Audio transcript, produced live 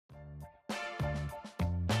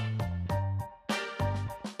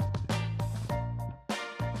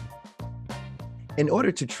In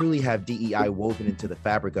order to truly have DEI woven into the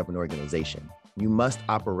fabric of an organization, you must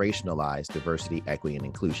operationalize diversity, equity, and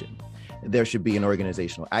inclusion. There should be an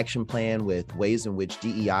organizational action plan with ways in which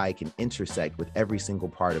DEI can intersect with every single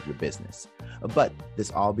part of your business. But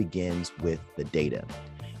this all begins with the data.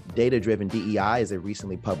 Driven DEI is a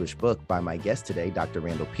recently published book by my guest today, Dr.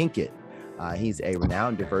 Randal Pinkett. He's a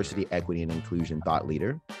renowned diversity, equity, and inclusion thought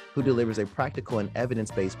leader who delivers a practical and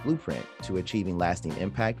evidence-based blueprint to achieving lasting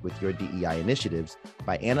impact with your DEI initiatives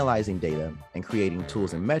by analyzing data and creating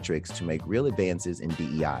tools and metrics to make real advances in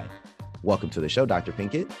DEI. Welcome to the show, Dr.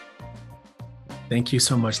 Pinkett. Thank you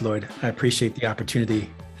so much, Lloyd. I appreciate the opportunity,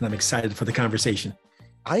 and I'm excited for the conversation.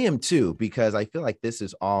 I am too, because I feel like this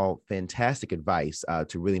is all fantastic advice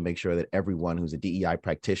to really make sure that everyone who's a DEI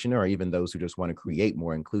practitioner, or even those who just want to create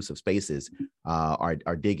more inclusive spaces,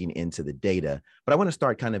 are digging into the data. But I want to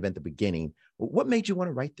start kind of at the beginning. What made you want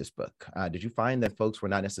to write this book? Did you find that folks were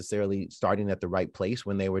not necessarily starting at the right place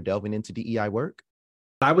when they were delving into DEI work?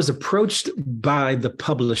 I was approached by the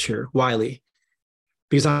publisher, Wiley,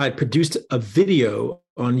 because I had produced a video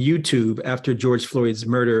on YouTube after George Floyd's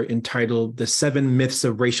murder entitled The 7 Myths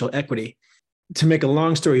of Racial Equity. To make a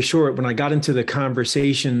long story short, when I got into the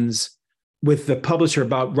conversations with the publisher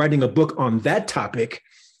about writing a book on that topic,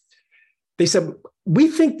 they said, we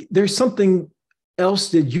think there's something else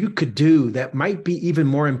that you could do that might be even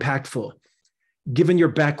more impactful, given your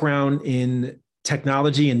background in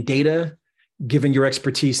technology and data, given your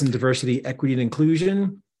expertise in diversity, equity, and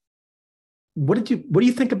inclusion. What do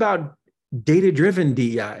you think about data-driven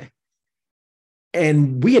DEI?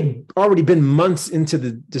 And we had already been months into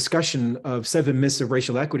the discussion of 7 myths of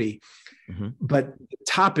racial equity, but the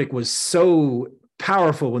topic was so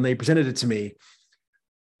powerful when they presented it to me.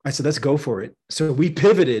 I said, let's go for it. So we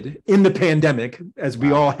pivoted in the pandemic, as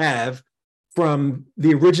we all have, from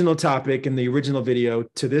the original topic and the original video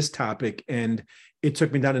to this topic. And it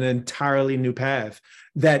took me down an entirely new path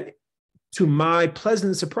that, to my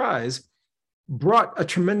pleasant surprise, brought a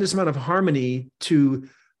tremendous amount of harmony to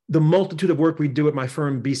the multitude of work we do at my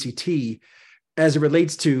firm, BCT, as it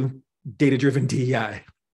relates to data-driven DEI.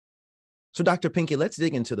 So Dr. Pinkett, let's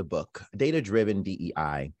dig into the book, Data-Driven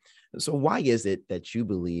DEI. So why is it that you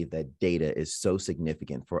believe that data is so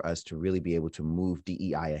significant for us to really be able to move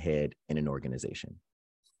DEI ahead in an organization?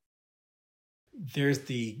 There's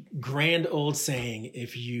the grand old saying,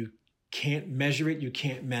 if you can't measure it, you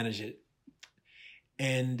can't manage it.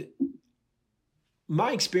 And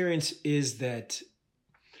my experience is that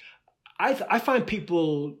I find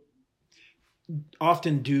people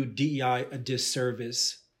often do DEI a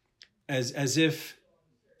disservice as if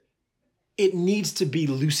it needs to be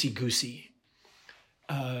loosey-goosey.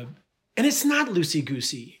 And it's not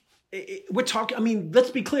loosey-goosey. We're talking,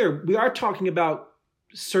 let's be clear. We are talking about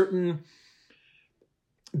certain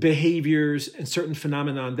behaviors and certain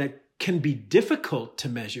phenomenon that can be difficult to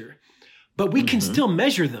measure, but we can still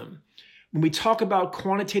measure them. When we talk about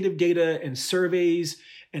quantitative data and surveys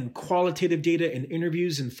and qualitative data and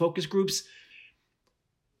interviews and focus groups,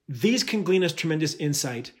 these can glean us tremendous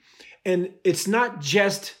insight. And it's not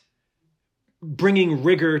just bringing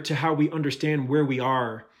rigor to how we understand where we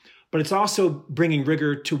are, but it's also bringing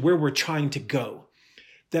rigor to where we're trying to go.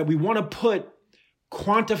 That we want to put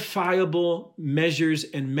quantifiable measures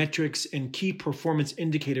and metrics and key performance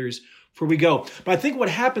indicators where we go. But I think what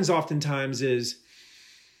happens oftentimes is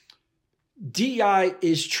DEI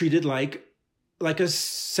is treated like a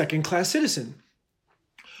second-class citizen.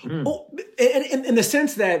 Oh, and in the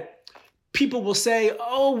sense that people will say,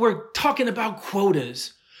 oh, we're talking about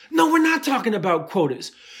quotas. No, we're not talking about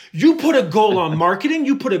quotas. You put a goal on marketing,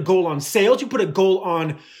 you put a goal on sales, you put a goal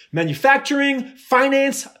on manufacturing,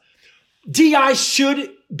 finance. DEI should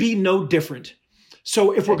be no different.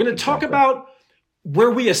 So if we're going to talk about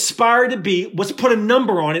where we aspire to be, let's put a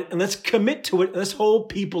number on it and let's commit to it. And let's hold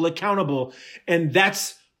people accountable. And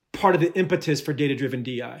that's part of the impetus for data-driven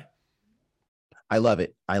DEI. I love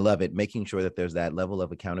it. I love it. Making sure that there's that level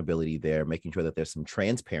of accountability there, making sure that there's some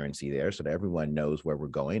transparency there so that everyone knows where we're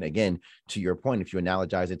going. Again, to your point, if you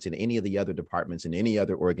analogize it to any of the other departments in any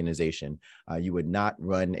other organization, you would not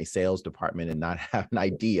run a sales department and not have an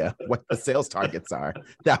idea what the sales targets are.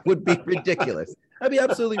 That would be ridiculous. That'd be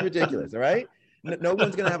absolutely ridiculous. All right. No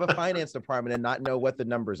one's going to have a finance department and not know what the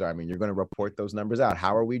numbers are. I mean, you're going to report those numbers out.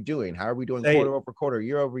 How are we doing? How are we doing quarter over quarter,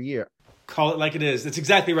 year over year? Call it like it is. That's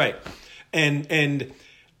exactly right. And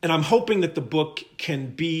I'm hoping that the book can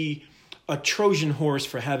be a Trojan horse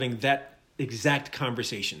for having that exact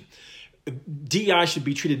conversation. DEI should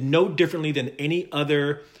be treated no differently than any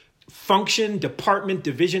other function, department,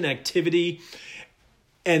 division, activity.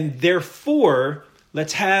 And therefore,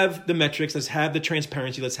 Let's have the metrics. Let's have the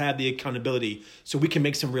transparency. Let's have the accountability so we can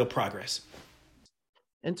make some real progress.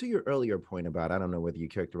 And to your earlier point about, I don't know whether you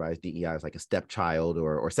characterize DEI as like a stepchild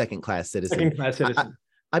or second-class citizen. Second-class citizen.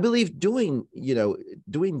 I believe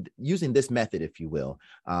using this method, if you will,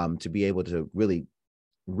 to be able to really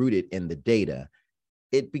root it in the data,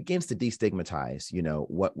 it begins to destigmatize,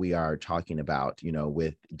 what we are talking about,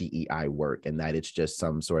 with DEI work, and that it's just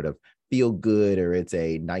some sort of feel good, or it's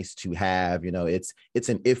a nice to have, it's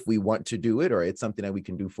an if we want to do it, or it's something that we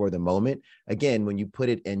can do for the moment. Again, when you put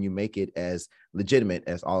it and you make it as legitimate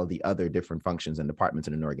as all of the other different functions and departments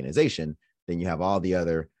in an organization, then you have all the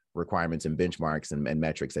other requirements and benchmarks and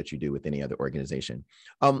metrics that you do with any other organization.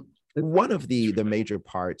 One of the major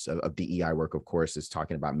parts of DEI work, of course, is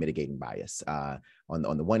talking about mitigating bias on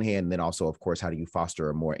the one hand, and then also, of course, how do you foster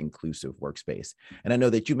a more inclusive workspace? And I know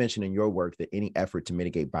that you mentioned in your work that any effort to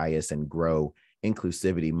mitigate bias and grow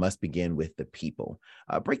inclusivity must begin with the people.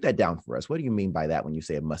 Break that down for us. What do you mean by that when you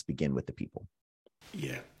say it must begin with the people?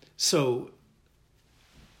 Yeah. So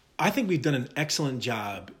I think we've done an excellent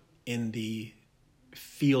job in the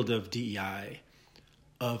field of DEI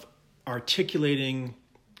of articulating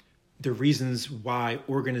the reasons why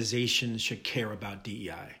organizations should care about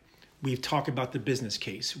DEI. We've talked about the business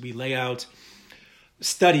case. We lay out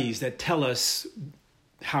studies that tell us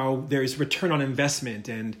how there's return on investment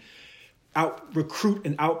and out-recruit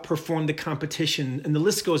and outperform the competition, and the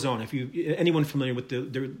list goes on. If anyone familiar with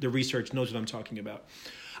the research knows what I'm talking about.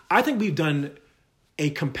 I think we've done a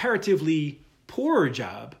comparatively poorer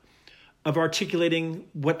job of articulating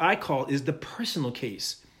what I call is the personal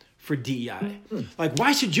case for DEI. Like,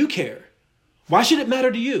 why should you care? Why should it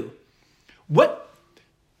matter to you?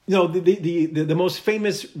 The most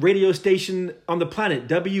famous radio station on the planet,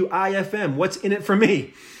 WIFM, what's in it for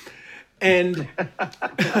me? And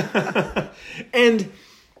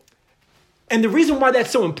and the reason why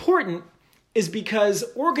that's so important is because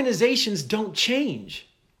organizations don't change.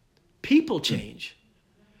 People change.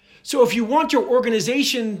 So if you want your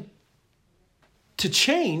organization to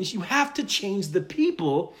change, you have to change the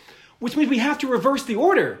people, which means we have to reverse the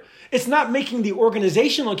order. It's not making the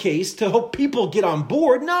organizational case to hope people get on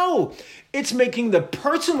board. No, it's making the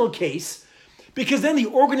personal case, because then the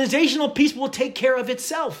organizational piece will take care of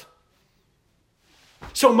itself.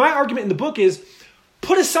 So my argument in the book is,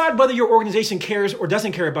 put aside whether your organization cares or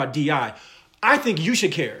doesn't care about DEI. I think you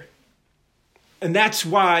should care. And that's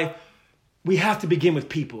why we have to begin with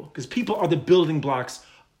people, because people are the building blocks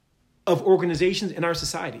of organizations in our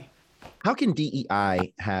society. How can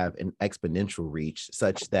DEI have an exponential reach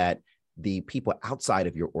such that the people outside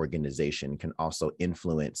of your organization can also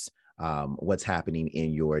influence what's happening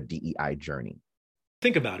in your DEI journey?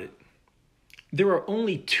 Think about it. There are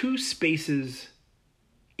only two spaces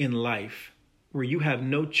in life where you have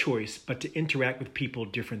no choice but to interact with people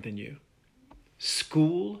different than you: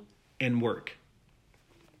 school and work.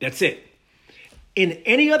 That's it. In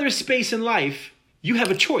any other space in life, you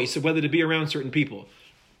have a choice of whether to be around certain people,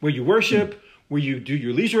 where you worship, where you do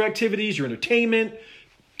your leisure activities, your entertainment,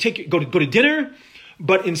 go to dinner.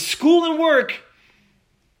 But in school and work,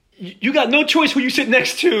 you got no choice who you sit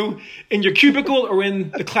next to in your cubicle or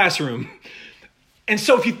in the classroom. And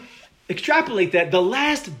so if you extrapolate that, the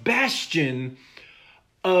last bastion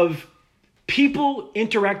of people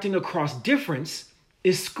interacting across difference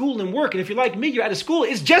is school and work. And if you're like me, you're out of school,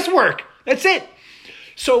 it's just work. That's it.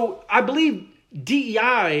 So I believe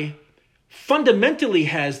DEI fundamentally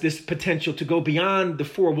has this potential to go beyond the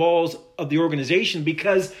four walls of the organization,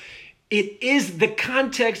 because it is the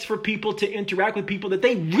context for people to interact with people that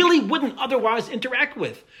they really wouldn't otherwise interact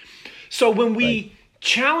with. So when we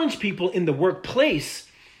challenge people in the workplace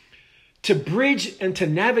to bridge and to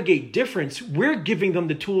navigate difference, we're giving them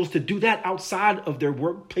the tools to do that outside of their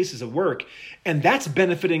workplaces of work. And that's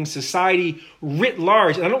benefiting society writ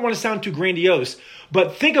large. And I don't want to sound too grandiose,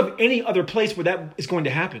 but think of any other place where that is going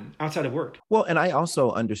to happen outside of work. Well, and I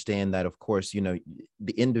also understand that, of course,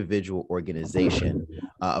 the individual organization,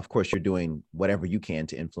 of course, you're doing whatever you can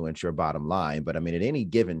to influence your bottom line. But I mean, at any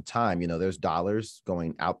given time, there's dollars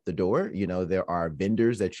going out the door. There are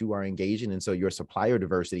vendors that you are engaging. And so your supplier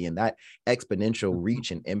diversity and that exponential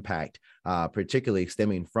reach and impact, particularly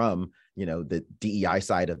stemming from, the DEI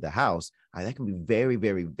side of the house, that can be very,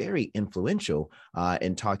 very, very influential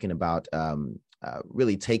in talking about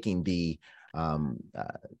really taking the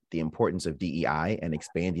importance of DEI and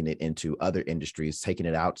expanding it into other industries, taking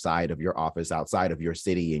it outside of your office, outside of your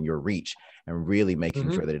city and your reach, and really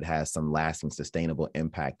making sure that it has some lasting, sustainable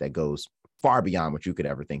impact that goes far beyond what you could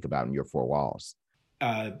ever think about in your four walls.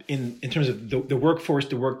 in terms of the workforce,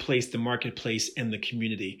 the workplace, the marketplace, and the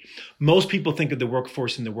community. Most people think of the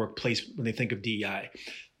workforce and the workplace when they think of DEI.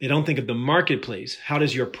 They don't think of the marketplace. How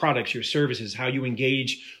does your products, your services, how you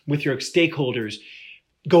engage with your stakeholders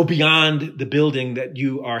go beyond the building that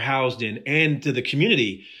you are housed in, and to the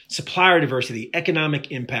community, supplier diversity,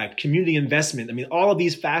 economic impact, community investment. I mean, all of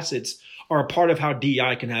these facets are a part of how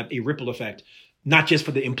DEI can have a ripple effect, not just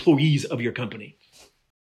for the employees of your company.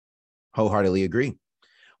 Wholeheartedly agree.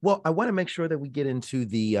 Well, I want to make sure that we get into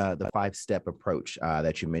the 5-step approach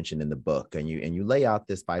that you mentioned in the book, and you lay out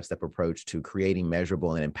this 5-step approach to creating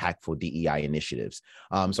measurable and impactful DEI initiatives.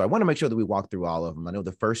 So I want to make sure that we walk through all of them. I know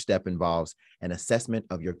the first step involves an assessment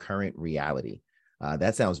of your current reality.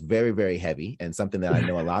 That sounds very, very heavy, and something that I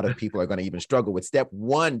know a lot of people are going to even struggle with. Step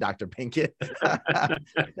 1, Dr. Pinkett,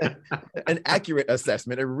 an accurate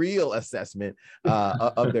assessment, a real assessment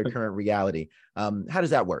of their current reality. How does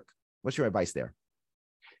that work? What's your advice there?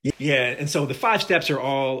 Yeah, and so the 5 steps are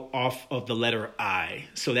all off of the letter I.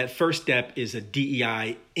 So that first step is a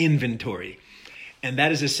DEI inventory. And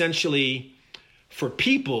that is essentially for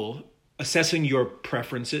people assessing your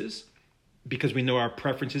preferences, because we know our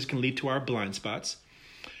preferences can lead to our blind spots,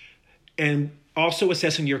 and also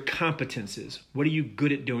assessing your competences. What are you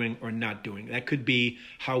good at doing or not doing? That could be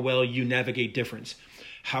how well you navigate difference,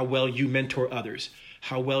 how well you mentor others,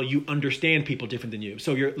 how well you understand people different than you.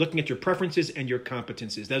 So you're looking at your preferences and your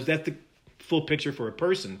competences. That's the full picture for a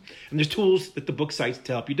person. And there's tools that the book cites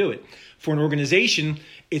to help you do it. For an organization,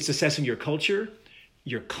 it's assessing your culture,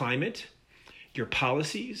 your climate, your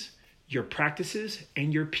policies, your practices,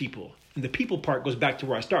 and your people. And the people part goes back to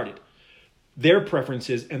where I started. Their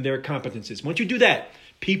preferences and their competences. Once you do that,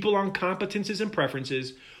 people on competences and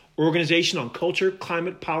preferences, organization on culture,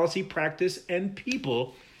 climate, policy, practice, and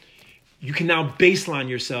people, you can now baseline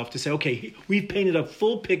yourself to say, okay, we've painted a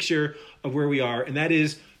full picture of where we are, and that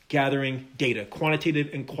is gathering data, quantitative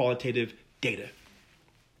and qualitative data.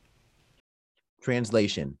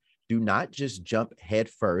 Translation. Do not just jump head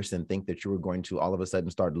first and think that you are going to all of a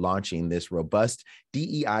sudden start launching this robust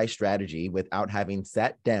DEI strategy without having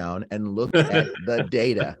sat down and looked at the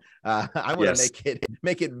data. I want to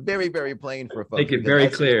make it very, very plain for folks. Make it very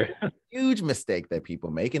clear. Huge mistake that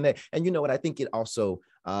people make. And you know what, I think it also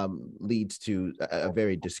leads to a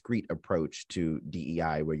very discreet approach to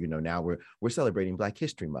DEI, where, you know, now we're celebrating Black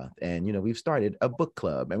History Month, and, you know, we've started a book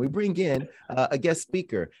club, and we bring in a guest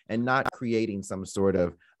speaker, and not creating some sort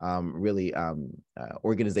of really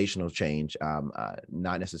organizational change,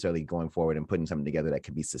 not necessarily going forward and putting something together that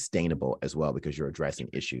could be sustainable as well, because you're addressing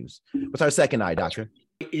issues. What's our second I, Doctor?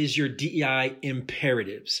 Is your DEI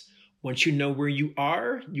imperatives. Once you know where you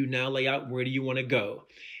are, you now lay out where do you want to go.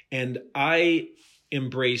 And I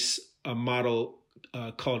embrace a model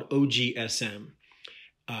called OGSM,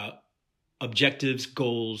 objectives,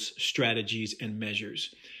 goals, strategies, and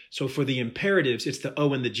measures. So for the imperatives, it's the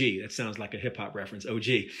O and the G. That sounds like a hip hop reference, OG.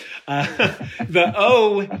 The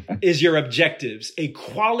O is your objectives, a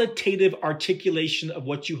qualitative articulation of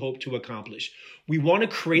what you hope to accomplish. We want to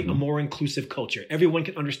create a more inclusive culture. Everyone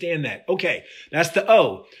can understand that. Okay, that's the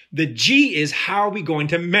O. The G is how are we going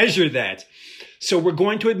to measure that? So we're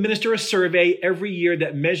going to administer a survey every year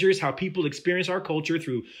that measures how people experience our culture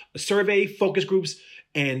through a survey, focus groups,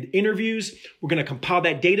 and interviews. We're going to compile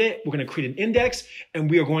that data. We're going to create an index, and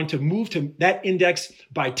we are going to move to that index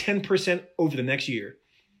by 10% over the next year.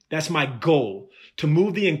 That's my goal, to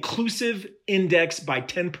move the inclusive index by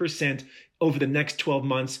 10% over the next 12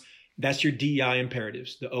 months. That's your DEI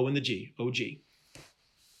imperatives, the O and the G, OG.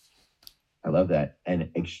 I love that. And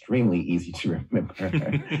extremely easy to remember.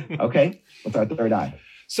 Okay, what's our third I?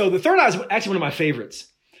 So the third I is actually one of my favorites,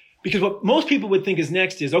 because what most people would think is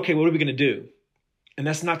next is, okay, what are we going to do? And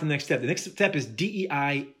that's not the next step. The next step is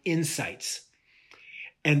DEI insights.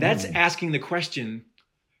 And that's asking the question,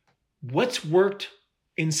 what's worked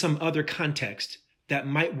in some other context that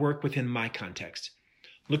might work within my context?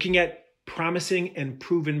 Looking at promising and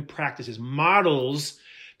proven practices, models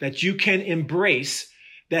that you can embrace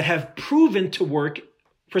that have proven to work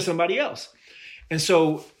for somebody else. And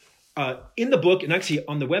so in the book, and actually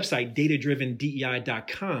on the website,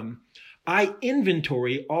 datadrivendei.com, I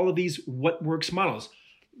inventory all of these what works models.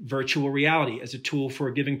 Virtual reality as a tool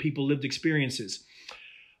for giving people lived experiences.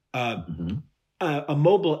 A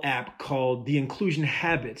mobile app called The Inclusion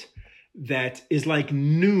Habit that is like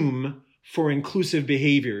Noom for inclusive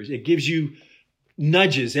behaviors. It gives you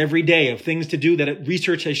nudges every day of things to do that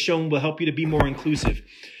research has shown will help you to be more inclusive.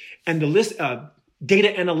 And the list,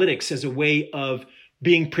 data analytics as a way of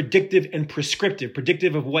being predictive and prescriptive,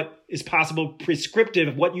 predictive of what is possible, prescriptive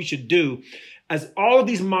of what you should do, as all of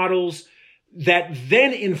these models that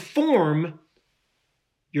then inform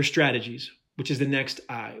your strategies, which is the next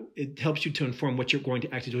I. It helps you to inform what you're going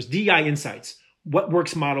to actually do. It's DEI insights. What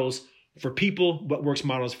works models for people? What works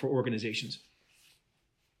models for organizations?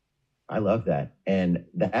 I love that. And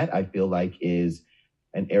that I feel like is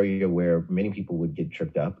an area where many people would get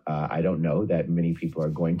tripped up. I don't know that many people are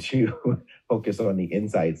going to focus on the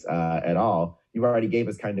insights at all. You already gave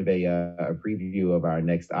us kind of a preview of our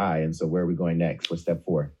next I. And so where are we going next? What's step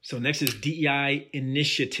 4? So next is DEI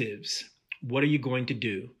initiatives. What are you going to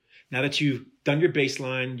do? Now that you've done your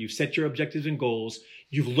baseline, you've set your objectives and goals,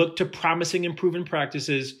 you've looked to promising and proven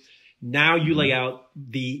practices, now you lay out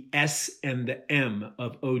the S and the M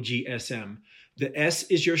of OGSM. The S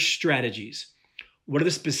is your strategies. What are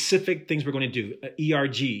the specific things we're going to do?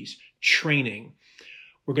 ERGs, training.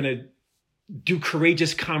 We're going to do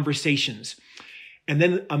courageous conversations. And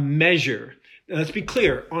then a measure. Now, let's be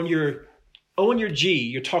clear. On your O and your G,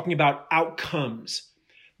 you're talking about outcomes.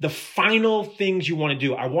 The final things you want to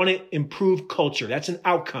do. I want to improve culture. That's an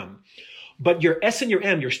outcome. But your S and your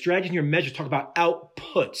M, your strategy and your measure, talk about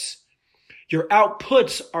outputs. Your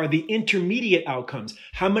outputs are the intermediate outcomes.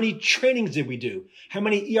 How many trainings did we do? How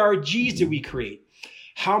many ERGs did we create?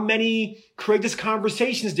 How many courageous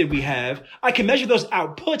conversations did we have? I can measure those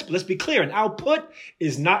outputs, but let's be clear. An output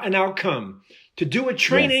is not an outcome. To do a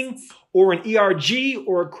training or an ERG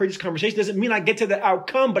or a courageous conversation doesn't mean I get to the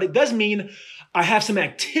outcome, but it does mean I have some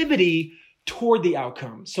activity toward the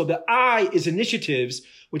outcome. So the I is initiatives,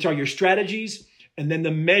 which are your strategies, and then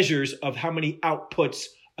the measures of how many outputs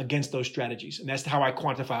against those strategies. And that's how I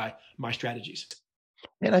quantify my strategies.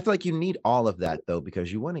 And I feel like you need all of that, though,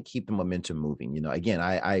 because you want to keep the momentum moving. You know, again,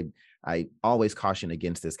 I always caution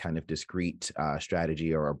against this kind of discrete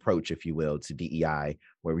strategy or approach, if you will, to DEI,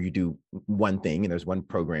 where you do one thing and there's one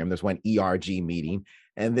program, there's one ERG meeting,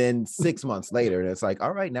 and then 6 months later, it's like,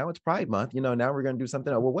 all right, now it's Pride Month. You know, now we're going to do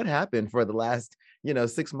something. Well, what happened for the last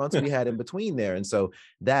 6 months we had in between there? And so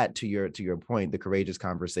that, to your point, the courageous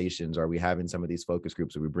conversations, are we having some of these focus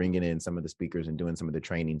groups? Are we bringing in some of the speakers and doing some of the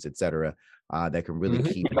trainings, et cetera, that can really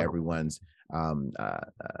keep everyone's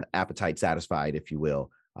appetite satisfied, if you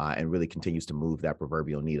will, and really continues to move that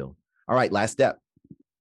proverbial needle. All right, last step.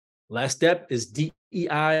 Last step is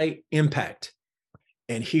DEI impact.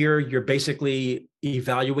 And here you're basically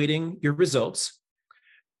evaluating your results,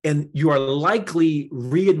 and you are likely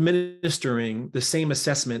re-administering the same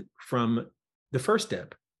assessment from the first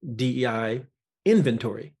step, DEI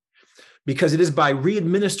inventory, because it is by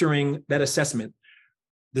re-administering that assessment,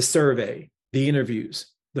 the survey, the interviews,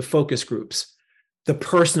 the focus groups, the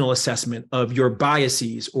personal assessment of your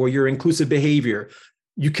biases or your inclusive behavior,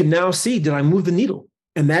 you can now see, did I move the needle?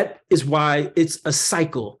 And that is why it's a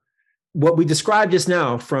cycle. What we described just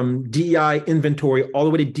now, from DEI inventory all the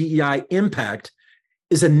way to DEI impact,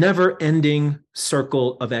 is a never-ending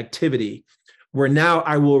circle of activity where now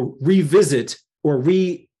I will revisit or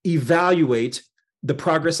re-evaluate the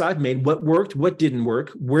progress I've made, what worked, what didn't work,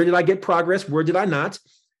 where did I get progress, where did I not,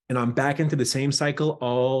 and I'm back into the same cycle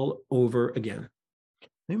all over again.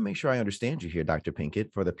 Let me make sure I understand you here, Dr.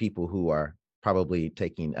 Pinkett, for the people who are probably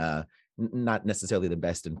taking not necessarily the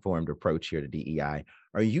best informed approach here to DEI.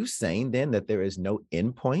 Are you saying then that there is no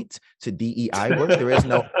endpoint to DEI work? There is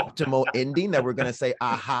no optimal ending that we're going to say,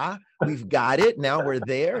 aha, we've got it. Now we're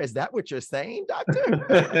there. Is that what you're saying,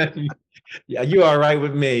 doctor? Yeah, you are right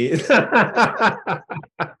with me.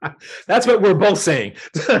 That's what we're both saying.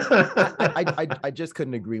 I just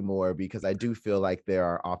couldn't agree more, because I do feel like there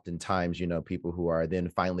are oftentimes, people who are then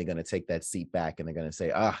finally going to take that seat back and they're going to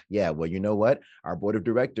say, yeah, well, you know what? Our board of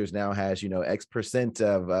directors now has, X percent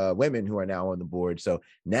of women who are now on the board. So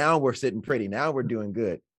now we're sitting pretty. Now we're doing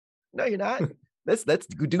good. No, you're not. Let's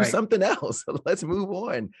do something else. Let's move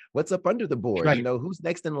on. What's up under the board? Right. Who's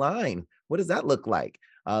next in line? What does that look like?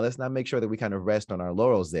 Let's not make sure that we kind of rest on our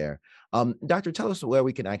laurels there. Doctor, tell us where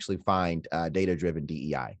we can actually find data-driven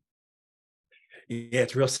DEI. Yeah,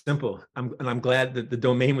 it's real simple. I'm glad that the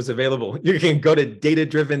domain was available. You can go to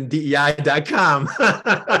datadrivendei.com.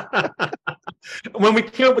 When we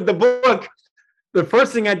came up with the book, the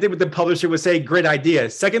first thing I did with the publisher was say, great idea.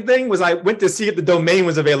 Second thing was I went to see if the domain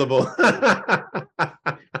was available.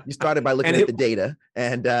 You started by looking at the data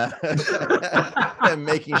and and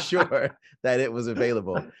making sure that it was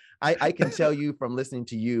available. I can tell you from listening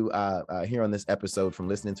to you here on this episode, from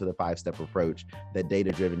listening to the 5-step approach, that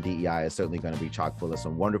data-driven DEI is certainly going to be chock full of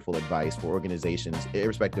some wonderful advice for organizations,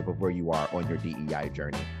 irrespective of where you are on your DEI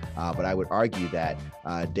journey. But I would argue that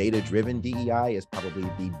data-driven DEI is probably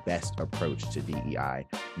the best approach to DEI,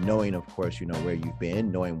 knowing, of course, where you've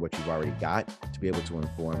been, knowing what you've already got to be able to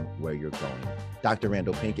inform where you're going. Dr.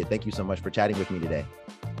 Randal Pinkett, thank you so much for chatting with me today.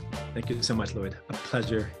 Thank you so much, Lloyd. A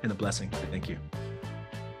pleasure and a blessing. Thank you.